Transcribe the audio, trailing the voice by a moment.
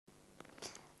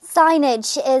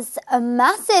Signage is a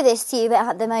massive issue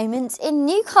at the moment in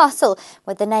Newcastle,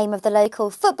 with the name of the local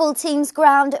football team's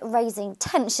ground raising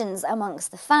tensions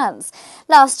amongst the fans.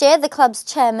 Last year, the club's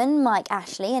chairman, Mike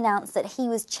Ashley, announced that he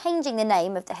was changing the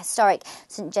name of the historic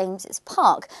St James's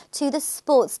Park to the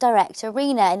Sports Direct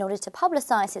Arena in order to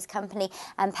publicise his company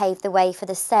and pave the way for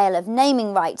the sale of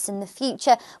naming rights in the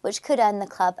future, which could earn the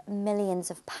club millions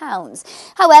of pounds.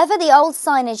 However, the old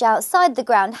signage outside the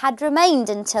ground had remained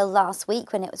until last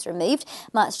week, when it was removed,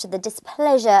 much to the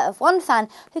displeasure of one fan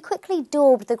who quickly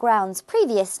daubed the ground's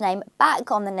previous name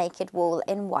back on the naked wall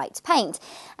in white paint.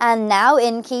 And now,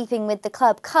 in keeping with the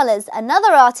club colours,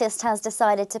 another artist has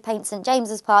decided to paint St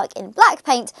James's Park in black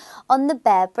paint on the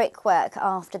bare brickwork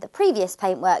after the previous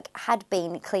paintwork had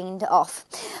been cleaned off.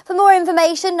 For more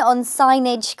information on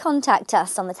signage, contact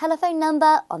us on the telephone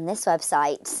number on this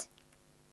website.